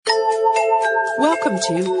Welcome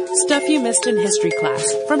to Stuff You Missed in History Class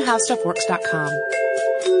from HowStuffWorks.com.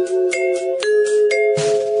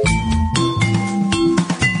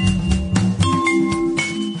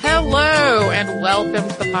 Hello and welcome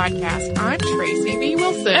to the podcast. I'm Tracy V.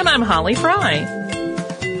 Wilson. And I'm Holly Fry.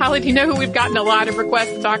 Holly, do you know who we've gotten a lot of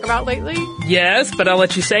requests to talk about lately? Yes, but I'll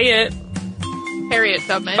let you say it. Harriet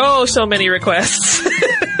Tubman. Oh, so many requests.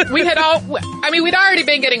 We'd already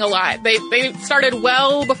been getting a lot. They started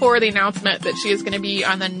well before the announcement that she is going to be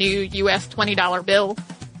on the new U.S. $20 bill.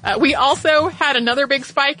 We also had another big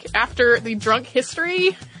spike after the drunk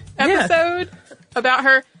history episode about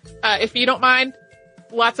her. If you don't mind,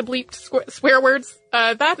 lots of bleeped swear words.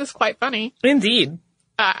 That is quite funny. Indeed.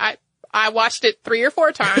 I watched it 3 or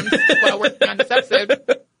 4 times while working on this episode.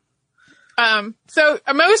 So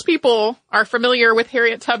most people are familiar with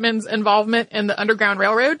Harriet Tubman's involvement in the Underground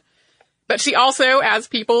Railroad, but she also, as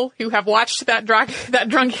people who have watched that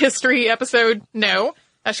drunk history episode know,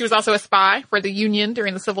 she was also a spy for the Union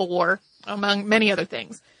during the Civil War, among many other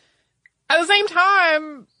things. At the same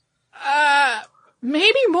time,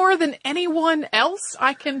 maybe more than anyone else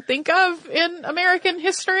I can think of in American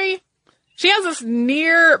history, she has this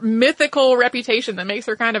near mythical reputation that makes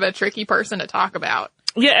her kind of a tricky person to talk about.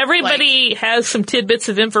 Yeah, everybody has some tidbits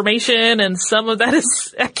of information, and some of that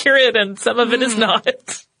is accurate, and some of it is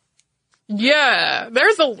not. Yeah,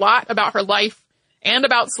 there's a lot about her life and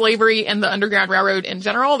about slavery and the Underground Railroad in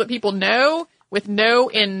general that people know, with "know"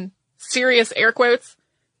 in serious air quotes,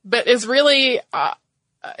 but is really,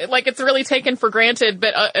 it's really taken for granted,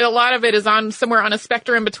 but a lot of it is somewhere on a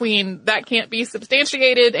spectrum between that can't be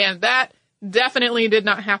substantiated and that definitely did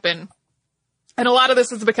not happen. And a lot of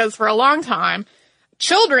this is because for a long time,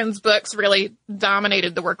 children's books really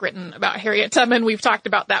dominated the work written about Harriet Tubman. We've talked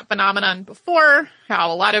about that phenomenon before,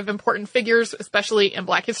 how a lot of important figures, especially in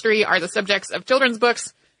Black history, are the subjects of children's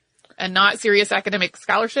books and not serious academic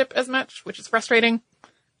scholarship as much, which is frustrating.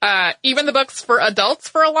 Even the books for adults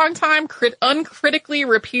for a long time uncritically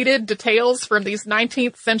repeated details from these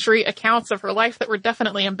 19th century accounts of her life that were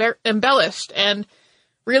definitely embellished, and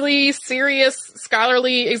really serious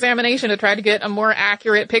scholarly examination to try to get a more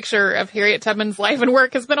accurate picture of Harriet Tubman's life and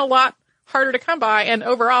work has been a lot harder to come by, and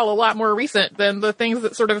overall a lot more recent than the things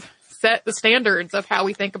that sort of set the standards of how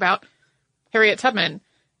we think about Harriet Tubman.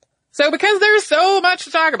 So because there's so much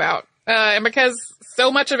to talk about, and because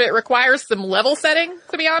so much of it requires some level setting,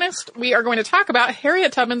 to be honest, we are going to talk about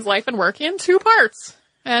Harriet Tubman's life and work in 2 parts.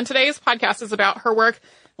 And today's podcast is about her work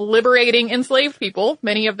liberating enslaved people,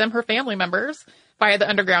 many of them her family members, via the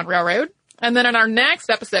Underground Railroad. And then in our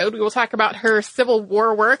next episode, we will talk about her Civil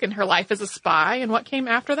War work and her life as a spy and what came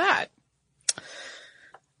after that.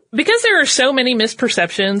 Because there are so many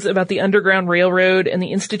misperceptions about the Underground Railroad and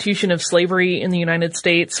the institution of slavery in the United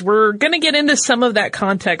States, we're going to get into some of that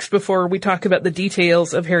context before we talk about the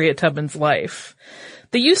details of Harriet Tubman's life.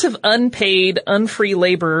 The use of unpaid, unfree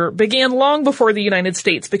labor began long before the United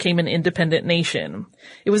States became an independent nation.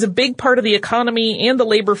 It was a big part of the economy and the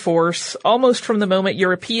labor force, almost from the moment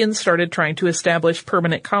Europeans started trying to establish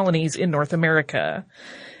permanent colonies in North America.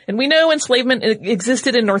 And we know enslavement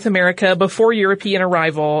existed in North America before European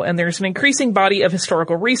arrival, and there's an increasing body of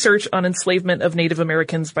historical research on enslavement of Native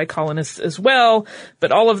Americans by colonists as well,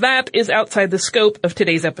 but all of that is outside the scope of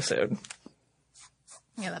today's episode.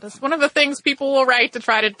 Yeah, that is one of the things people will write to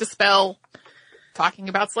try to dispel talking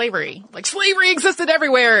about slavery. Like, slavery existed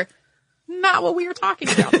everywhere. Not what we were talking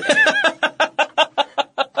about today.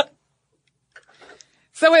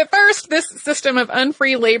 So at first, this system of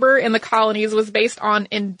unfree labor in the colonies was based on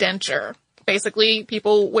indenture. Basically,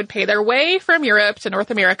 people would pay their way from Europe to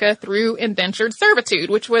North America through indentured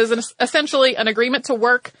servitude, which was essentially an agreement to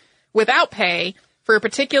work without pay for a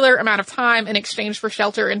particular amount of time in exchange for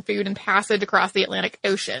shelter and food and passage across the Atlantic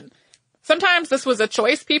Ocean. Sometimes this was a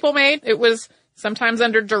choice people made. It was sometimes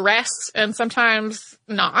under duress and sometimes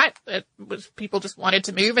not. It was people just wanted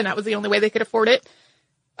to move and that was the only way they could afford it.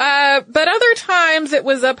 But other times it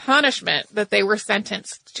was a punishment that they were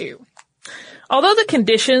sentenced to. Although the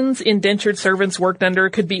conditions indentured servants worked under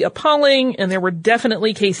could be appalling, and there were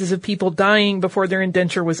definitely cases of people dying before their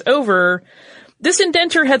indenture was over, this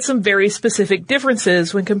indenture had some very specific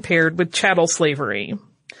differences when compared with chattel slavery.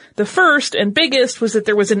 The first and biggest was that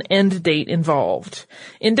there was an end date involved.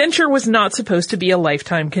 Indenture was not supposed to be a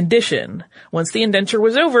lifetime condition. Once the indenture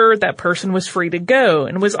was over, that person was free to go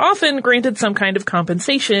and was often granted some kind of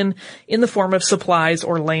compensation in the form of supplies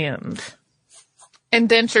or land.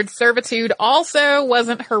 Indentured servitude also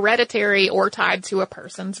wasn't hereditary or tied to a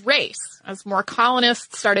person's race. As more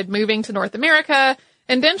colonists started moving to North America,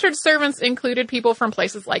 indentured servants included people from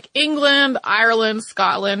places like England, Ireland,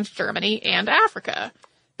 Scotland, Germany, and Africa.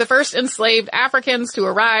 The first enslaved Africans who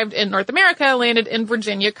arrived in North America landed in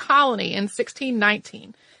Virginia Colony in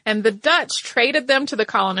 1619, and the Dutch traded them to the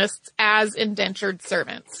colonists as indentured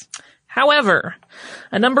servants. However,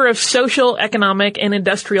 a number of social, economic, and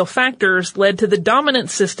industrial factors led to the dominant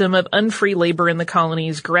system of unfree labor in the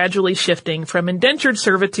colonies gradually shifting from indentured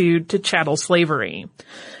servitude to chattel slavery.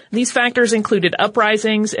 These factors included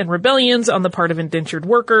uprisings and rebellions on the part of indentured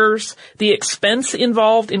workers, the expense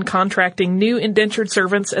involved in contracting new indentured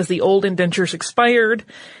servants as the old indentures expired,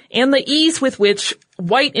 and the ease with which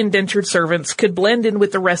white indentured servants could blend in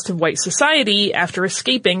with the rest of white society after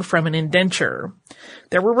escaping from an indenture.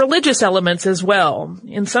 There were religious elements as well.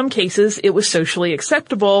 In some cases, it was socially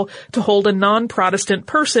acceptable to hold a non-Protestant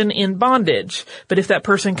person in bondage, but if that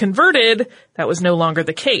person converted, that was no longer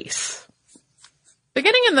the case.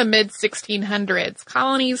 Beginning in the mid-1600s,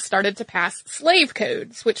 colonies started to pass slave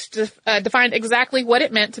codes, which defined exactly what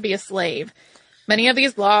it meant to be a slave. Many of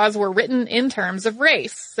these laws were written in terms of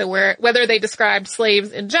race, so whether they described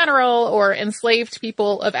slaves in general or enslaved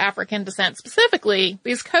people of African descent specifically,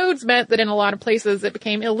 these codes meant that in a lot of places it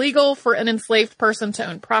became illegal for an enslaved person to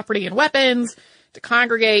own property and weapons, to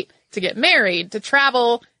congregate, to get married, to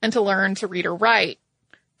travel, and to learn to read or write.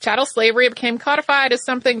 Chattel slavery became codified as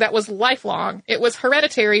something that was lifelong. It was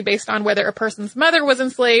hereditary based on whether a person's mother was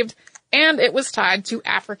enslaved, and it was tied to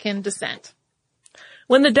African descent.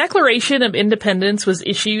 When the Declaration of Independence was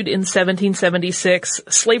issued in 1776,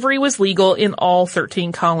 slavery was legal in all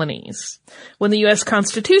 13 colonies. When the U.S.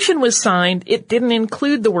 Constitution was signed, it didn't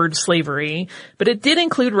include the word slavery, but it did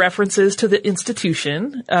include references to the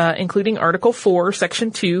institution, including Article 4,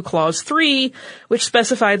 Section 2, Clause 3, which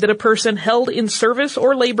specified that a person held in service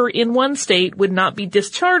or labor in one state would not be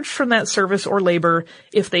discharged from that service or labor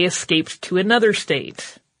if they escaped to another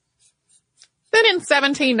state. Then in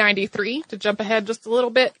 1793, to jump ahead just a little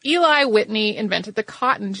bit, Eli Whitney invented the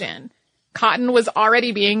cotton gin. Cotton was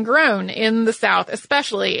already being grown in the South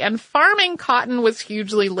especially, and farming cotton was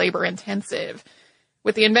hugely labor-intensive.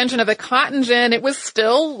 With the invention of the cotton gin, it was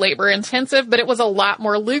still labor-intensive, but it was a lot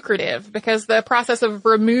more lucrative because the process of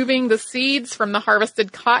removing the seeds from the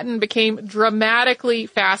harvested cotton became dramatically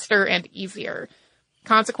faster and easier.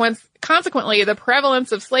 Consequently, the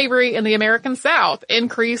prevalence of slavery in the American South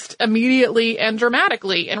increased immediately and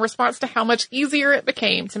dramatically in response to how much easier it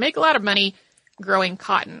became to make a lot of money growing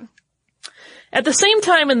cotton. At the same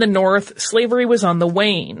time in the North, slavery was on the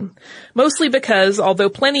wane, mostly because, although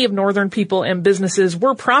plenty of Northern people and businesses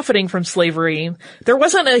were profiting from slavery, there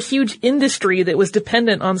wasn't a huge industry that was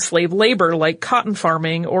dependent on slave labor like cotton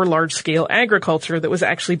farming or large-scale agriculture that was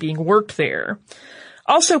actually being worked there.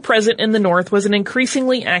 Also present in the North was an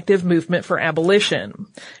increasingly active movement for abolition.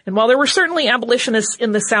 And while there were certainly abolitionists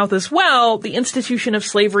in the South as well, the institution of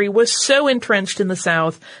slavery was so entrenched in the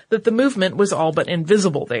South that the movement was all but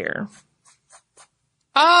invisible there.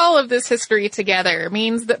 All of this history together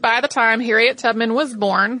means that by the time Harriet Tubman was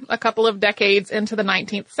born, a couple of decades into the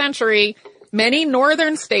 19th century, many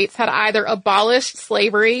northern states had either abolished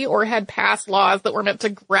slavery or had passed laws that were meant to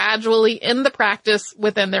gradually end the practice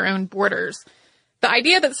within their own borders. The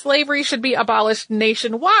idea that slavery should be abolished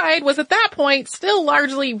nationwide was at that point still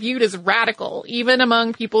largely viewed as radical, even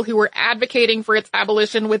among people who were advocating for its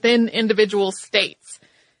abolition within individual states.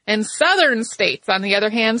 In southern states, on the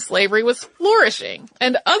other hand, slavery was flourishing,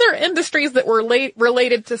 and other industries that were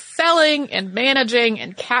related to selling and managing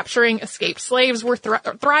and capturing escaped slaves were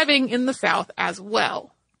thriving in the South as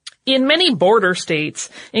well. In many border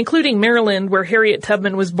states, including Maryland, where Harriet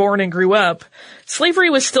Tubman was born and grew up,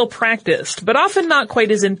 slavery was still practiced, but often not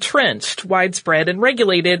quite as entrenched, widespread, and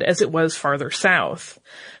regulated as it was farther south.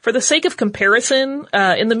 For the sake of comparison,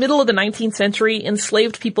 in the middle of the 19th century,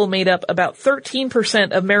 enslaved people made up about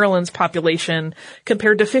 13% of Maryland's population,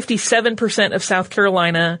 compared to 57% of South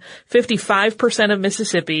Carolina, 55% of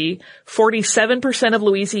Mississippi, 47% of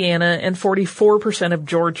Louisiana, and 44% of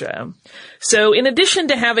Georgia. So in addition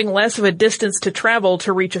to having less of a distance to travel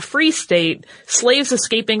to reach a free state, slaves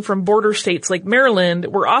escaping from border states like Maryland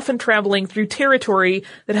were often traveling through territory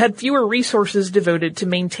that had fewer resources devoted to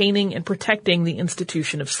maintaining and protecting the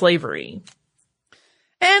institution of slavery.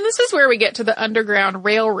 And this is where we get to the Underground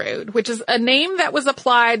Railroad, which is a name that was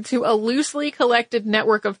applied to a loosely collected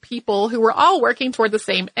network of people who were all working toward the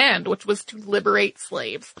same end, which was to liberate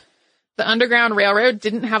slaves. The Underground Railroad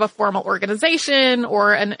didn't have a formal organization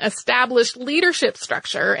or an established leadership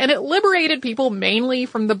structure, and it liberated people mainly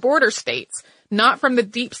from the border states, not from the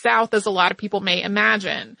Deep South as a lot of people may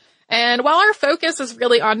imagine. And while our focus is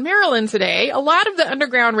really on Maryland today, a lot of the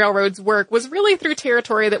Underground Railroad's work was really through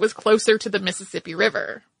territory that was closer to the Mississippi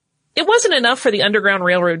River. It wasn't enough for the Underground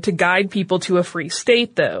Railroad to guide people to a free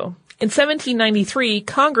state, though. In 1793,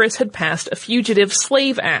 Congress had passed a Fugitive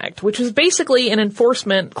Slave Act, which was basically an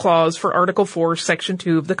enforcement clause for Article 4, Section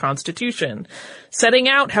 2 of the Constitution, setting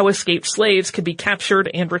out how escaped slaves could be captured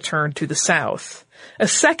and returned to the South. A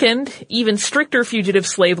second, even stricter fugitive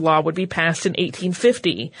slave law would be passed in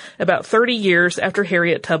 1850, about 30 years after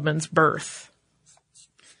Harriet Tubman's birth.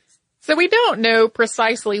 So we don't know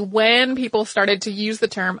precisely when people started to use the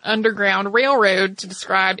term Underground Railroad to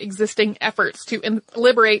describe existing efforts to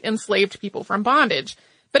liberate enslaved people from bondage,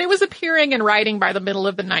 but it was appearing in writing by the middle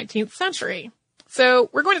of the 19th century. So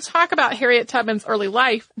we're going to talk about Harriet Tubman's early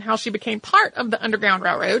life and how she became part of the Underground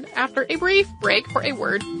Railroad after a brief break for a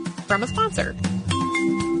word from a sponsor.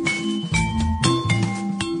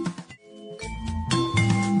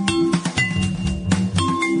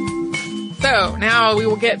 So now we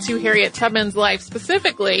will get to Harriet Tubman's life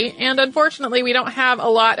specifically, and unfortunately we don't have a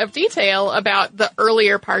lot of detail about the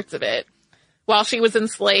earlier parts of it. While she was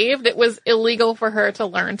enslaved, it was illegal for her to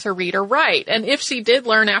learn to read or write, and if she did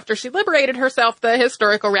learn after she liberated herself, the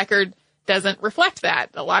historical record doesn't reflect that.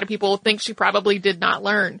 A lot of people think she probably did not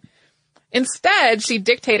learn. Instead, she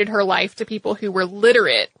dictated her life to people who were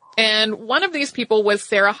literate. And one of these people was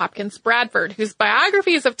Sarah Hopkins Bradford, whose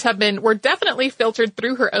biographies of Tubman were definitely filtered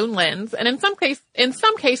through her own lens, and in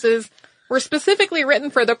some cases were specifically written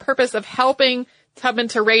for the purpose of helping Tubman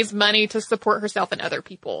to raise money to support herself and other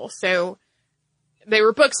people. So they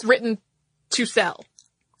were books written to sell.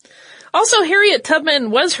 Also, Harriet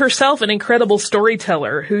Tubman was herself an incredible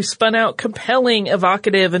storyteller who spun out compelling,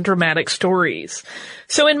 evocative, and dramatic stories.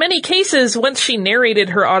 So in many cases, once she narrated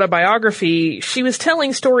her autobiography, she was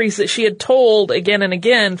telling stories that she had told again and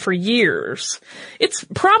again for years. It's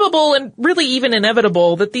probable and really even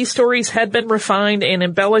inevitable that these stories had been refined and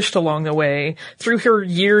embellished along the way through her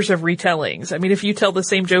years of retellings. I mean, if you tell the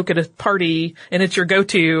same joke at a party and it's your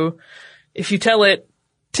go-to, if you tell it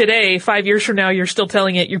today, 5 years from now, you're still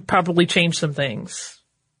telling it, you probably changed some things.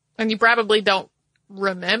 And you probably don't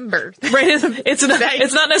remember. Right.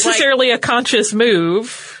 It's not necessarily a conscious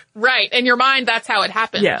move. Right. In your mind, that's how it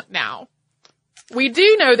happened now. We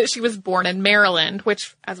do know that she was born in Maryland,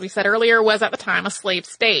 which, as we said earlier, was at the time a slave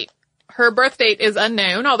state. Her birth date is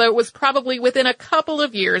unknown, although it was probably within a couple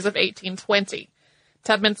of years of 1820.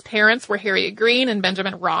 Tubman's parents were Harriet Green and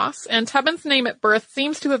Benjamin Ross, and Tubman's name at birth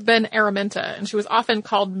seems to have been Araminta, and she was often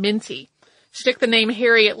called Minty. She took the name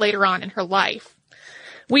Harriet later on in her life.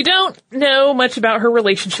 We don't know much about her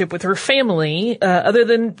relationship with her family, other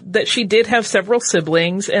than that she did have several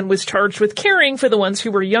siblings and was charged with caring for the ones who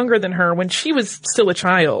were younger than her when she was still a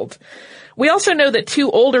child. We also know that 2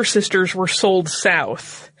 older sisters were sold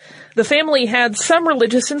south. The family had some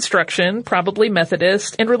religious instruction, probably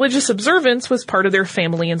Methodist, and religious observance was part of their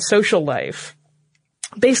family and social life.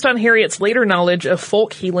 Based on Harriet's later knowledge of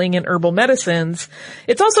folk healing and herbal medicines,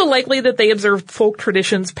 it's also likely that they observed folk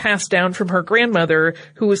traditions passed down from her grandmother,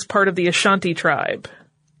 who was part of the Ashanti tribe.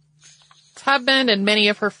 Tubman and many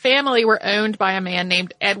of her family were owned by a man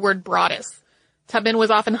named Edward Broadus. Tubman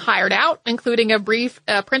was often hired out, including a brief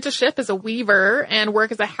apprenticeship as a weaver and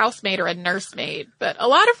work as a housemaid or a nursemaid. But a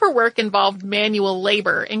lot of her work involved manual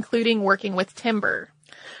labor, including working with timber.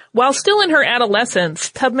 While still in her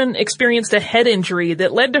adolescence, Tubman experienced a head injury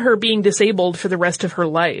that led to her being disabled for the rest of her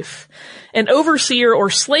life. An overseer or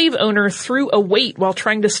slave owner threw a weight while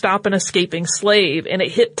trying to stop an escaping slave, and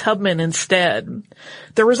it hit Tubman instead.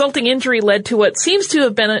 The resulting injury led to what seems to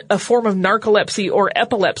have been a form of narcolepsy or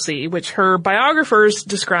epilepsy, which her biographers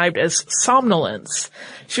described as somnolence.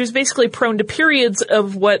 She was basically prone to periods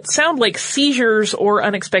of what sound like seizures or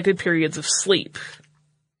unexpected periods of sleep.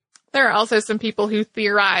 There are also some people who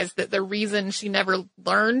theorize that the reason she never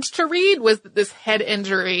learned to read was that this head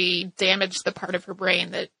injury damaged the part of her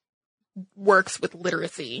brain that works with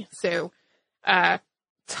literacy. So,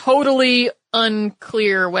 totally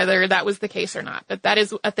unclear whether that was the case or not, but that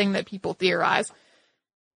is a thing that people theorize.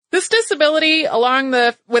 This disability, along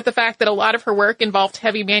with the fact that a lot of her work involved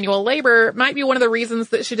heavy manual labor, might be one of the reasons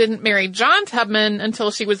that she didn't marry John Tubman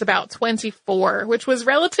until she was about 24, which was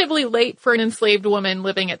relatively late for an enslaved woman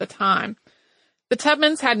living at the time. The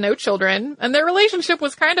Tubmans had no children, and their relationship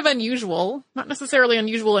was kind of unusual. Not necessarily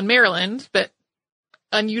unusual in Maryland, but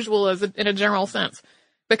unusual in a general sense.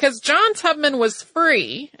 Because John Tubman was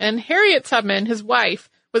free, and Harriet Tubman, his wife,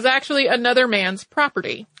 was actually another man's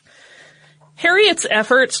property. Harriet's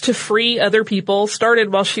efforts to free other people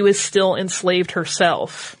started while she was still enslaved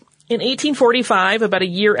herself. In 1845, about a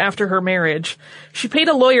year after her marriage, she paid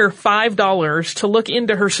a lawyer $5 to look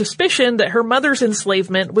into her suspicion that her mother's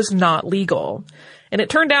enslavement was not legal. And it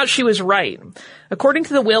turned out she was right. According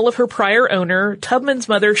to the will of her prior owner, Tubman's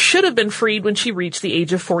mother should have been freed when she reached the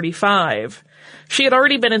age of 45. She had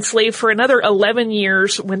already been enslaved for another 11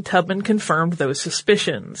 years when Tubman confirmed those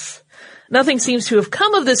suspicions. Nothing seems to have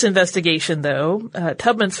come of this investigation, though.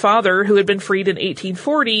 Tubman's father, who had been freed in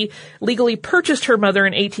 1840, legally purchased her mother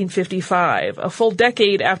in 1855, a full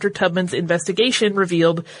decade after Tubman's investigation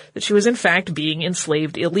revealed that she was in fact being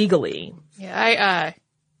enslaved illegally. Yeah,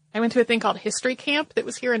 I went to a thing called History Camp that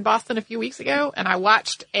was here in Boston a few weeks ago, and I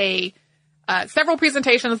watched several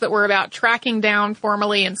presentations that were about tracking down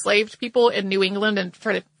formerly enslaved people in New England and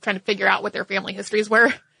trying to figure out what their family histories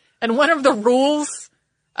were. And one of the rules,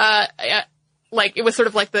 it was sort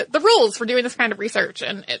of like the rules for doing this kind of research,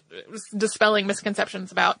 and it was dispelling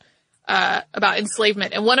misconceptions about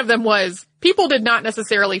enslavement. And one of them was people did not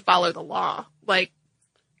necessarily follow the law.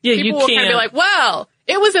 People will kind of be like, well,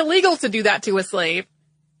 it was illegal to do that to a slave.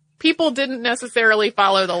 People didn't necessarily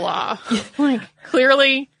follow the law.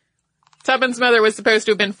 Clearly, Tubman's mother was supposed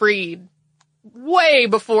to have been freed way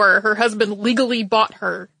before her husband legally bought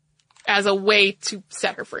her as a way to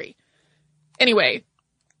set her free. Anyway,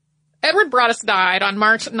 Edward Broadus died on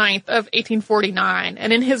March 9th of 1849,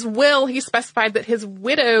 and in his will he specified that his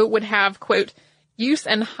widow would have, quote, use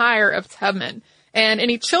and hire of Tubman, and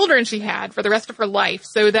any children she had for the rest of her life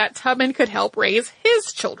so that Tubman could help raise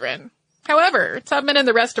his children. However, Tubman and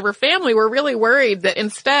the rest of her family were really worried that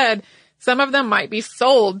instead some of them might be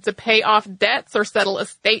sold to pay off debts or settle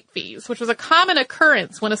estate fees, which was a common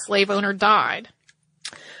occurrence when a slave owner died.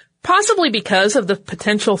 Possibly because of the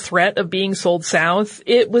potential threat of being sold south,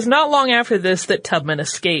 it was not long after this that Tubman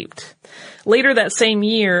escaped. Later that same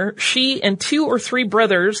year, she and 2 or 3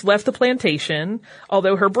 brothers left the plantation,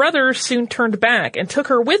 although her brothers soon turned back and took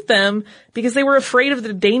her with them because they were afraid of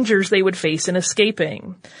the dangers they would face in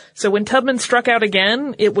escaping. So when Tubman struck out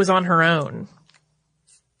again, it was on her own.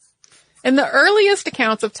 In the earliest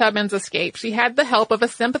accounts of Tubman's escape, she had the help of a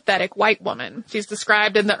sympathetic white woman. She's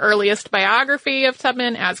described in the earliest biography of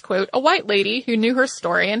Tubman as, quote, a white lady who knew her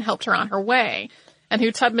story and helped her on her way, and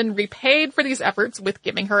who Tubman repaid for these efforts with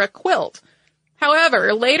giving her a quilt.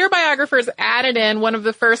 However, later biographers added in one of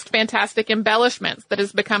the first fantastic embellishments that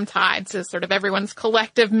has become tied to sort of everyone's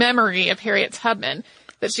collective memory of Harriet Tubman,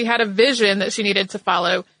 that she had a vision that she needed to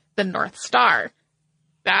follow the North Star.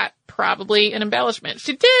 That probably an embellishment.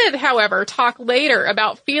 She did, however, talk later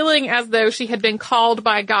about feeling as though she had been called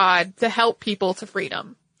by God to help people to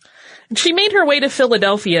freedom. She made her way to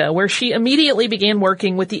Philadelphia, where she immediately began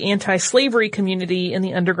working with the anti-slavery community in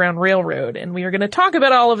the Underground Railroad. And we are going to talk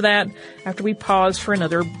about all of that after we pause for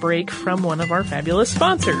another break from one of our fabulous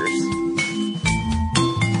sponsors.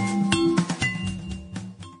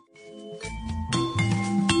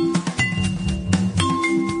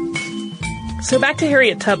 So back to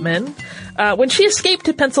Harriet Tubman. When she escaped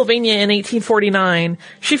to Pennsylvania in 1849,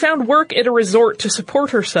 she found work at a resort to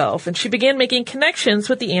support herself, and she began making connections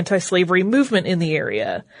with the anti-slavery movement in the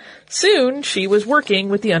area. Soon, she was working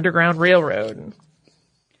with the Underground Railroad.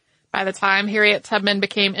 By the time Harriet Tubman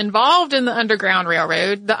became involved in the Underground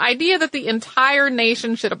Railroad, the idea that the entire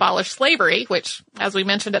nation should abolish slavery, which, as we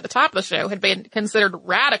mentioned at the top of the show, had been considered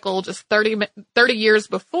radical just 30 years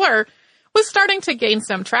before, was starting to gain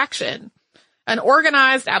some traction. An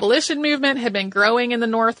organized abolition movement had been growing in the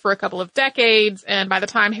North for a couple of decades, and by the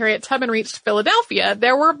time Harriet Tubman reached Philadelphia,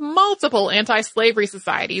 there were multiple anti-slavery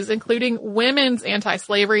societies, including women's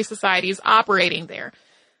anti-slavery societies operating there.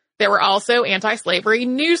 There were also anti-slavery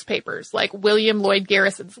newspapers, like William Lloyd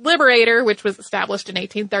Garrison's Liberator, which was established in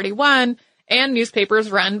 1831, and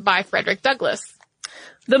newspapers run by Frederick Douglass.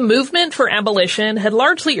 The movement for abolition had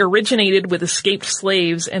largely originated with escaped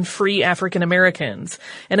slaves and free African Americans,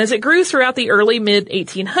 and as it grew throughout the early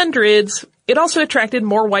mid-1800s, it also attracted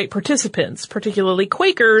more white participants, particularly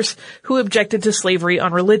Quakers, who objected to slavery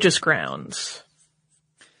on religious grounds.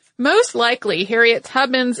 Most likely, Harriet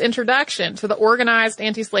Tubman's introduction to the organized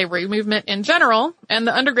anti-slavery movement in general, and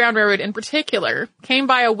the Underground Railroad in particular, came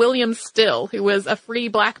via William Still, who was a free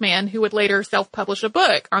black man who would later self-publish a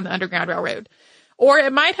book on the Underground Railroad. Or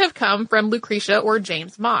it might have come from Lucretia or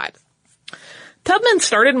James Mott. Tubman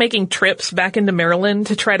started making trips back into Maryland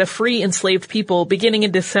to try to free enslaved people beginning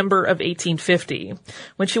in December of 1850,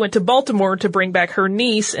 when she went to Baltimore to bring back her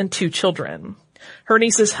niece and 2 children. Her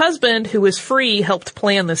niece's husband, who was free, helped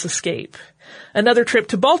plan this escape. Another trip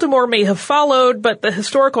to Baltimore may have followed, but the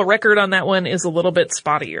historical record on that one is a little bit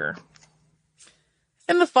spottier.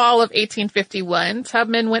 In the fall of 1851,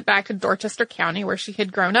 Tubman went back to Dorchester County, where she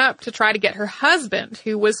had grown up, to try to get her husband,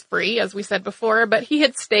 who was free, as we said before, but he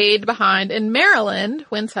had stayed behind in Maryland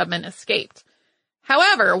when Tubman escaped.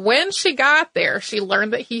 However, when she got there, she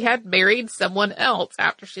learned that he had married someone else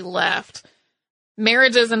after she left.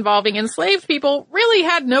 Marriages involving enslaved people really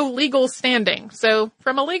had no legal standing, so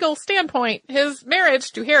from a legal standpoint, his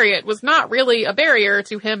marriage to Harriet was not really a barrier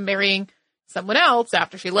to him marrying someone else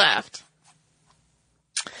after she left.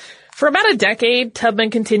 For about a decade, Tubman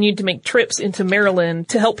continued to make trips into Maryland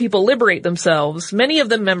to help people liberate themselves, many of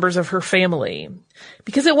them members of her family.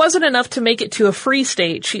 Because it wasn't enough to make it to a free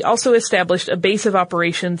state, she also established a base of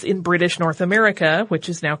operations in British North America, which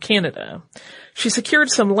is now Canada. She secured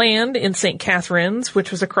some land in St. Catharines,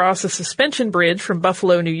 which was across a suspension bridge from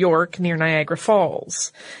Buffalo, New York, near Niagara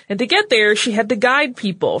Falls. And to get there, she had to guide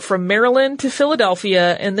people from Maryland to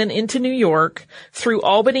Philadelphia and then into New York, through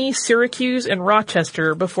Albany, Syracuse, and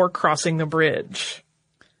Rochester before crossing the bridge.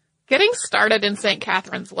 Getting started in St.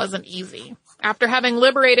 Catharines wasn't easy. After having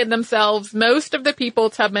liberated themselves, most of the people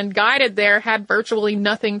Tubman guided there had virtually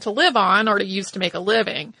nothing to live on or to use to make a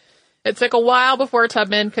living. It took a while before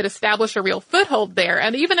Tubman could establish a real foothold there,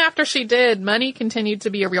 and even after she did, money continued to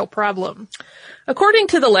be a real problem. According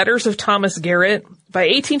to the letters of Thomas Garrett, by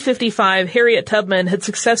 1855, Harriet Tubman had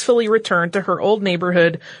successfully returned to her old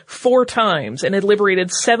neighborhood 4 times and had liberated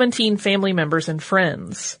 17 family members and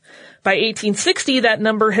friends. By 1860, that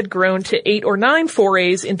number had grown to 8 or 9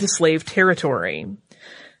 forays into slave territory.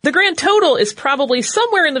 The grand total is probably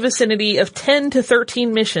somewhere in the vicinity of 10 to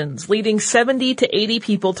 13 missions, leading 70 to 80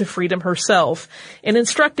 people to freedom herself, and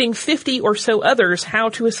instructing 50 or so others how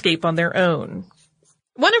to escape on their own.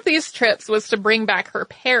 One of these trips was to bring back her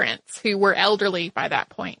parents, who were elderly by that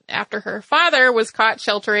point, after her father was caught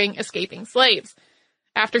sheltering escaping slaves.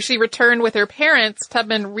 After she returned with her parents,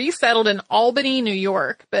 Tubman resettled in Albany, New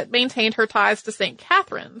York, but maintained her ties to St.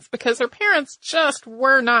 Catharines because her parents just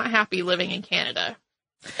were not happy living in Canada.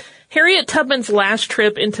 Harriet Tubman's last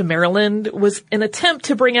trip into Maryland was an attempt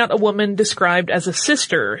to bring out a woman described as a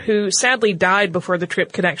sister, who sadly died before the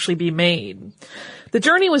trip could actually be made. The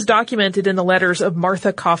journey was documented in the letters of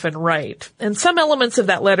Martha Coffin Wright, and some elements of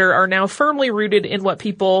that letter are now firmly rooted in what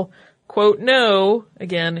people, quote, know,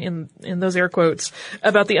 again, in those air quotes,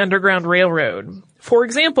 about the Underground Railroad. For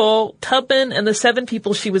example, Tubman and the 7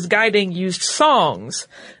 people she was guiding used songs,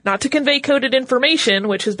 not to convey coded information,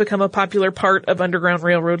 which has become a popular part of Underground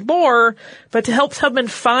Railroad lore, but to help Tubman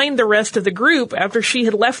find the rest of the group after she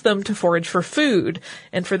had left them to forage for food,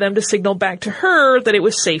 and for them to signal back to her that it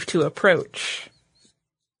was safe to approach.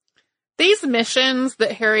 These missions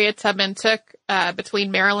that Harriet Tubman took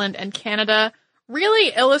between Maryland and Canada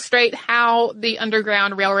really illustrate how the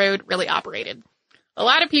Underground Railroad really operated. A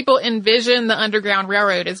lot of people envision the Underground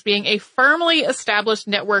Railroad as being a firmly established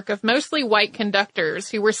network of mostly white conductors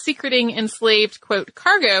who were secreting enslaved, quote,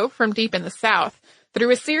 cargo from deep in the South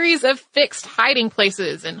through a series of fixed hiding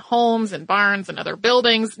places in homes and barns and other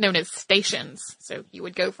buildings known as stations. So you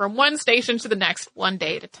would go from one station to the next one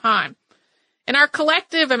day at a time. In our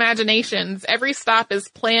collective imaginations, every stop is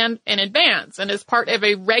planned in advance and is part of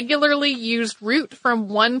a regularly used route from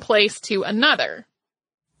one place to another.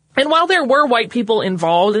 And while there were white people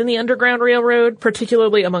involved in the Underground Railroad,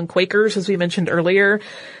 particularly among Quakers, as we mentioned earlier,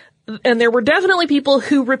 and there were definitely people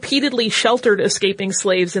who repeatedly sheltered escaping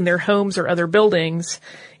slaves in their homes or other buildings,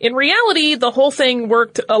 in reality, the whole thing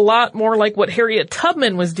worked a lot more like what Harriet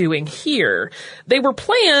Tubman was doing here. They were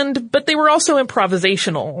planned, but they were also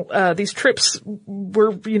improvisational. These trips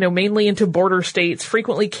were, mainly into border states,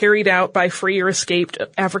 frequently carried out by free or escaped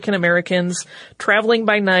African Americans, traveling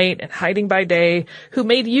by night and hiding by day, who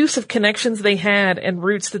made use of connections they had and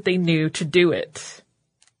routes that they knew to do it.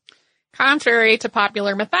 Contrary to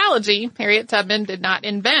popular mythology, Harriet Tubman did not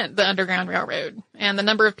invent the Underground Railroad, and the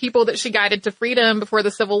number of people that she guided to freedom before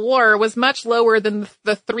the Civil War was much lower than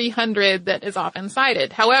the 300 that is often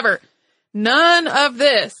cited. However, none of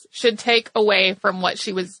this should take away from what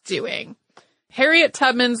she was doing. Harriet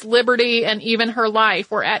Tubman's liberty and even her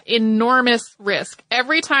life were at enormous risk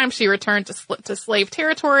every time she returned to slave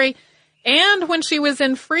territory, and when she was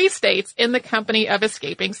in free states in the company of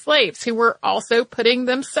escaping slaves who were also putting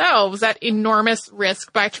themselves at enormous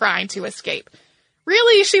risk by trying to escape.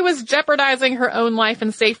 Really, she was jeopardizing her own life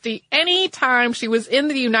and safety any time she was in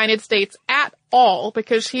the United States at all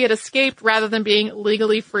because she had escaped rather than being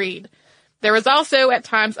legally freed. There was also at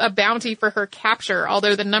times a bounty for her capture,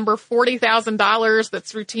 although the number $40,000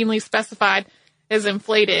 that's routinely specified is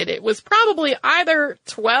inflated. It was probably either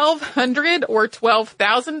 $1,200 or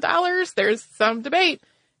 $12,000. There's some debate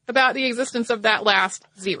about the existence of that last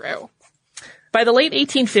zero. By the late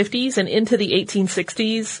 1850s and into the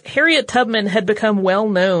 1860s, Harriet Tubman had become well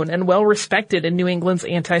known and well respected in New England's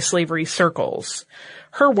anti-slavery circles.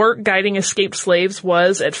 Her work guiding escaped slaves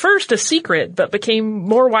was at first a secret, but became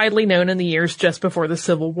more widely known in the years just before the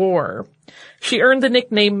Civil War. She earned the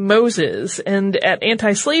nickname Moses, and at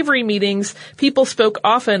anti-slavery meetings, people spoke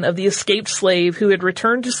often of the escaped slave who had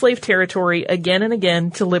returned to slave territory again and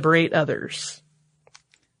again to liberate others.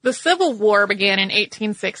 The Civil War began in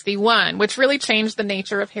 1861, which really changed the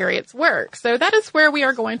nature of Harriet's work. So that is where we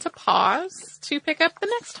are going to pause to pick up the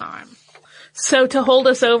next time. So to hold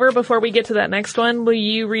us over before we get to that next one, will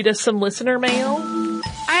you read us some listener mail?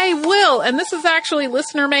 I will, and this is actually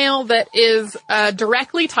listener mail that is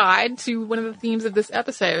directly tied to one of the themes of this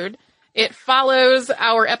episode. It follows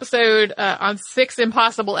our episode on 6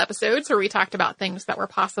 Impossible Episodes, where we talked about things that were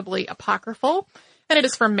possibly apocryphal, and it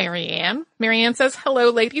is from Marianne. Marianne says, "Hello,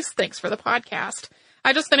 ladies. Thanks for the podcast.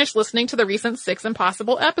 I just finished listening to the recent 6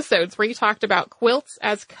 Impossible Episodes, where you talked about quilts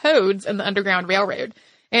as codes in the Underground Railroad.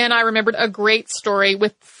 And I remembered a great story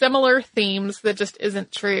with similar themes that just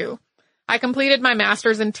isn't true. I completed my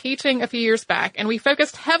master's in teaching a few years back, and we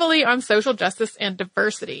focused heavily on social justice and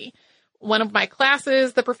diversity. One of my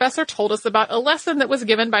classes, the professor told us about a lesson that was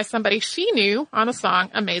given by somebody she knew on the song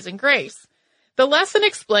Amazing Grace. The lesson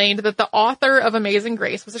explained that the author of Amazing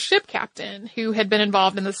Grace was a ship captain who had been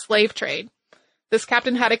involved in the slave trade. This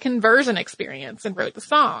captain had a conversion experience and wrote the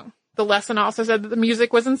song. The lesson also said that the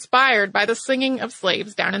music was inspired by the singing of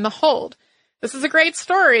slaves down in the hold. This is a great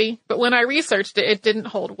story, but when I researched it, it didn't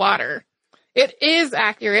hold water. It is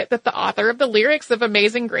accurate that the author of the lyrics of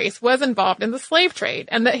Amazing Grace was involved in the slave trade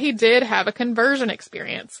and that he did have a conversion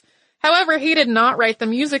experience. However, he did not write the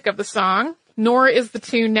music of the song, nor is the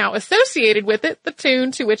tune now associated with it the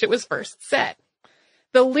tune to which it was first set.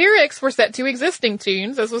 The lyrics were set to existing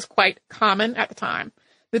tunes, as was quite common at the time.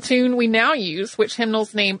 The tune we now use, which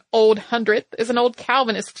hymnals name Old Hundredth, is an old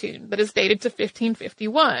Calvinist tune that is dated to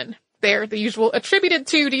 1551. There, the usual attributed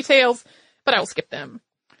to details, but I will skip them.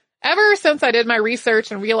 Ever since I did my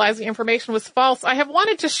research and realized the information was false, I have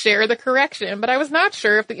wanted to share the correction, but I was not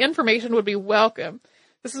sure if the information would be welcome.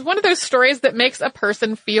 This is one of those stories that makes a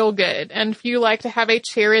person feel good, and few like to have a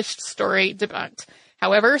cherished story debunked.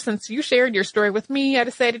 However, since you shared your story with me, I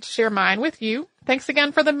decided to share mine with you. Thanks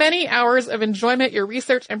again for the many hours of enjoyment your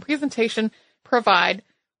research and presentation provide.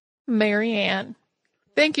 Marianne."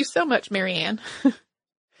 Thank you so much, Marianne.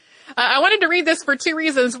 I wanted to read this for 2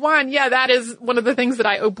 reasons. One, yeah, that is one of the things that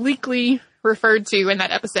I obliquely referred to in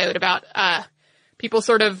that episode about people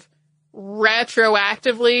sort of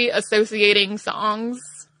retroactively associating songs.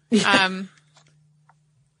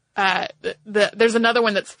 There's another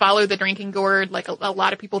one that's Follow the Drinking Gourd. Like a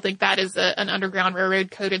lot of people think that is an Underground Railroad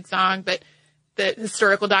coded song, but the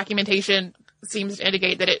historical documentation seems to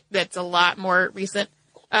indicate that that's a lot more recent.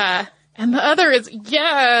 And the other is,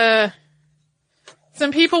 yeah,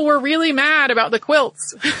 some people were really mad about the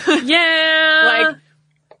quilts. Yeah. Like,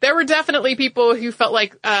 there were definitely people who felt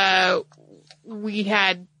like, we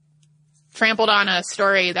had trampled on a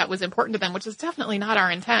story that was important to them, which is definitely not our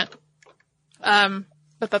intent.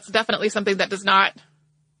 But that's definitely something that does not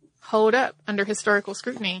hold up under historical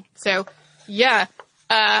scrutiny. So, yeah,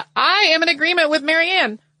 I am in agreement with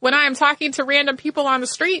Marianne. When I am talking to random people on the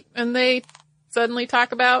street and they suddenly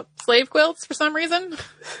talk about slave quilts for some reason,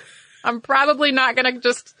 I'm probably not going to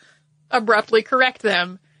just abruptly correct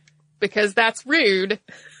them because that's rude.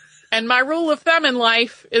 And my rule of thumb in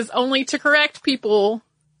life is only to correct people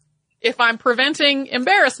if I'm preventing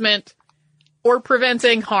embarrassment or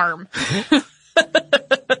preventing harm.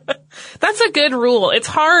 That's a good rule. It's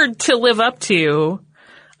hard to live up to,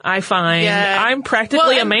 I find. Yeah. I'm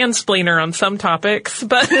practically a mansplainer on some topics,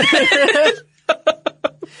 but...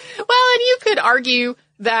 Well, and you could argue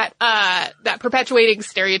that, that perpetuating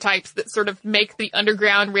stereotypes that sort of make the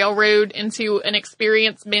Underground Railroad into an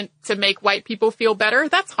experience meant to make white people feel better,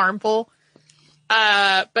 that's harmful.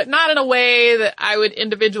 But not in a way that I would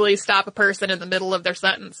individually stop a person in the middle of their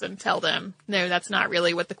sentence and tell them, no, that's not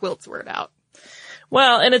really what the quilts were about.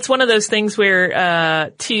 Well, and it's one of those things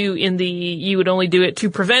where, you would only do it to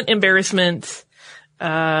prevent embarrassment.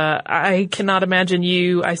 I cannot imagine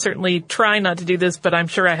I certainly try not to do this, but I'm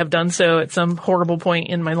sure I have done so at some horrible point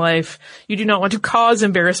in my life. You do not want to cause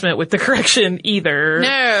embarrassment with the correction either.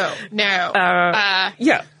 No.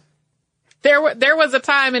 Yeah. There was a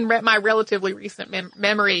time in my relatively recent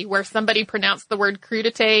memory where somebody pronounced the word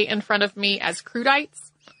crudité in front of me as crudites.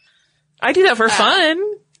 I do that for fun.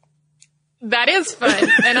 That is fun.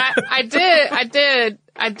 And I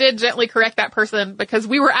did gently correct that person because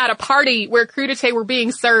we were at a party where crudité were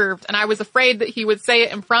being served and I was afraid that he would say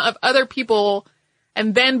it in front of other people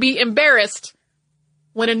and then be embarrassed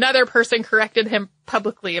when another person corrected him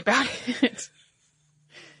publicly about it.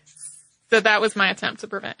 So that was my attempt to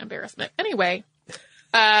prevent embarrassment. Anyway,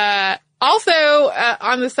 Also,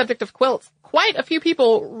 on the subject of quilts, quite a few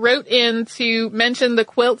people wrote in to mention the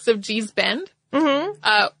quilts of Gee's Bend,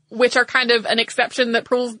 which are kind of an exception that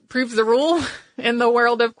proves the rule in the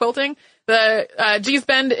world of quilting. The Gee's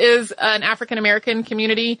Bend is an African-American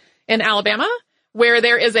community in Alabama where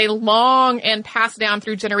there is a long and passed down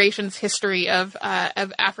through generations history of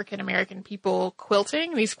African-American people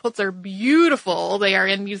quilting. These quilts are beautiful. They are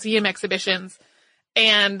in museum exhibitions.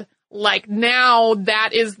 And like now that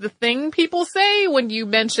is the thing people say when you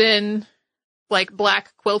mention like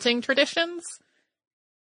Black quilting traditions.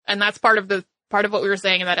 And that's part of what we were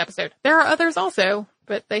saying in that episode. There are others also,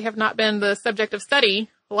 but they have not been the subject of study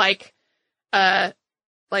like the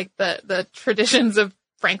traditions of,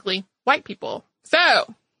 frankly, white people.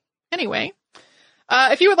 So, anyway,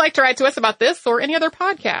 if you would like to write to us about this or any other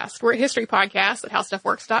podcast, we're at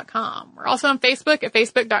historypodcast@howstuffworks.com. We're also on Facebook at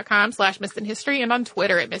facebook.com/missedinhistory and on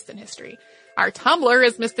Twitter at missedinhistory. Our Tumblr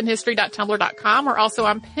is missedinhistory.tumblr.com. We're also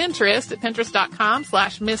on Pinterest at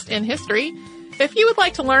pinterest.com/missedinhistory. If you would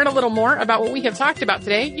like to learn a little more about what we have talked about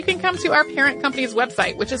today, you can come to our parent company's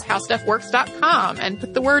website, which is howstuffworks.com, and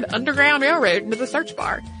put the word Underground Railroad into the search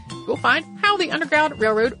bar. You'll find how the Underground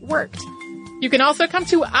Railroad worked. You can also come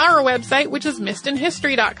to our website, which is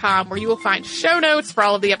missedinhistory.com, where you will find show notes for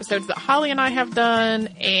all of the episodes that Holly and I have done,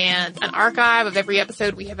 and an archive of every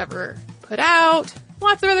episode we have ever put out.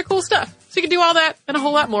 Lots of other cool stuff. So you can do all that and a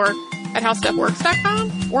whole lot more at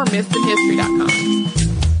howstuffworks.com or missedinhistory.com.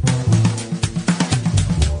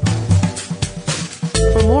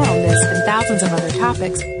 For more on this and thousands of other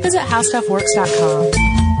topics, visit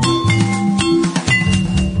howstuffworks.com.